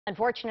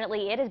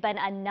Unfortunately, it has been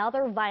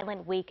another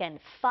violent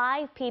weekend.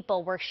 5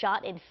 people were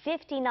shot in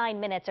 59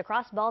 minutes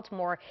across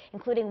Baltimore,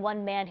 including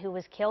one man who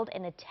was killed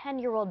and a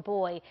 10-year-old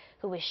boy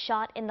who was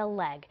shot in the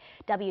leg.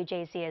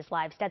 WJZ is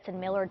live. Stetson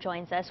Miller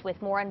joins us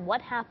with more on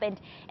what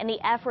happened and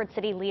the efforts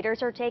city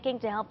leaders are taking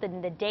to help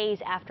in the days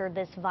after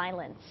this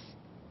violence.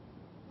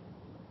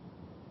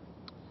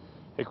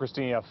 Hey,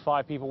 Christina,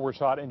 5 people were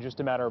shot in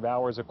just a matter of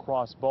hours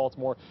across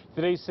Baltimore.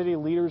 Today, city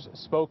leaders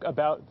spoke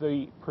about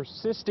the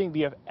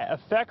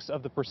effects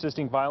of the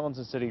persisting violence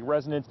in city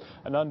residents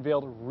and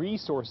unveiled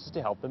resources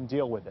to help them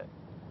deal with it.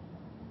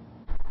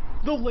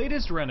 The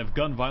latest round of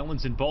gun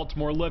violence in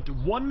Baltimore left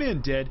 1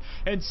 man dead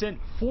and sent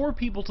 4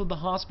 people to the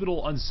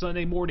hospital on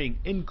Sunday morning,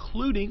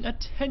 including a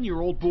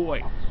 10-year-old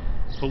boy.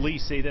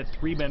 Police say that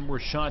 3 men were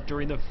shot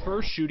during the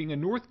first shooting on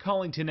North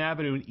Collington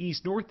Avenue and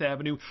East North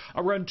Avenue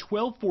around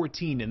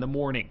 12:14 in the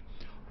morning.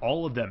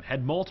 All of them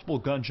had multiple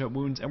gunshot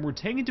wounds and were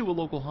taken to a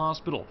local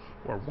hospital,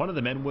 where one of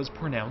the men was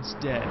pronounced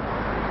dead.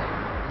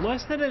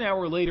 Less than an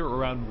hour later,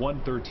 around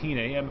 1:13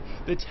 a.m.,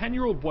 the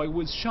 10-year-old boy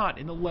was shot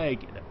in the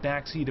leg in the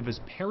backseat of his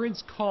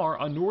parents' car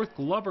on North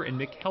Glover and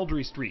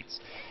McKeldry Streets.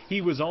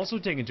 He was also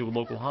taken to a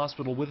local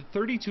hospital with a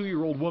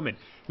 32-year-old woman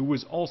who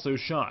was also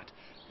shot.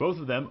 Both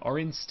of them are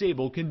in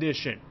stable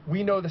condition.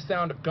 We know the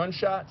sound of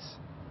gunshots,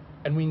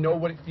 and we know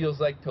what it feels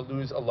like to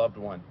lose a loved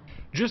one.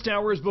 Just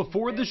hours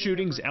before the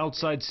shootings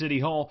outside City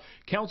Hall,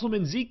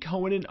 Councilman Zeke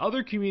Cohen and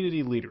other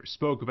community leaders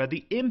spoke about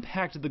the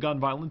impact of the gun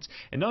violence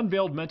and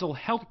unveiled mental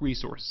health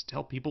resources to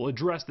help people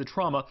address the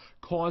trauma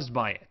caused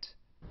by it.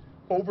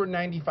 Over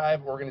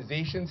 95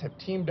 organizations have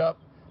teamed up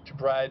to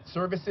provide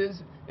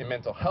services in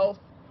mental health,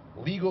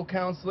 legal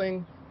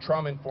counseling,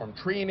 trauma-informed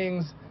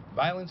trainings,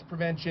 violence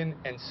prevention,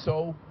 and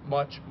so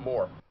much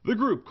more. The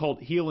group, called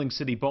Healing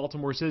City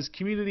Baltimore, says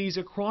communities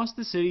across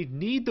the city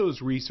need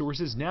those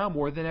resources now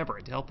more than ever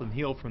to help them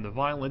heal from the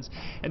violence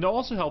and to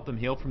also help them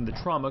heal from the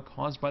trauma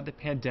caused by the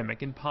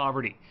pandemic and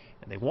poverty.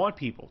 And they want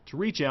people to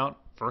reach out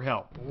for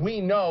help.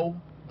 We know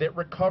that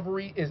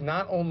recovery is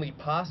not only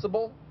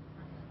possible,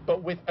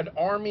 but with an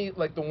army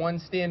like the one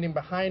standing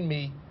behind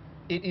me,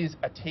 it is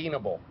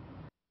attainable.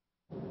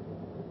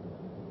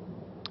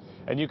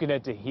 And you can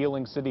head to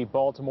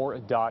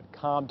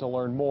healingcitybaltimore.com to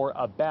learn more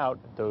about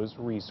those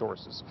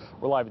resources.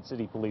 We're live at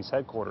City Police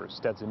Headquarters.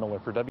 Stetson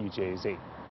Miller for WJZ.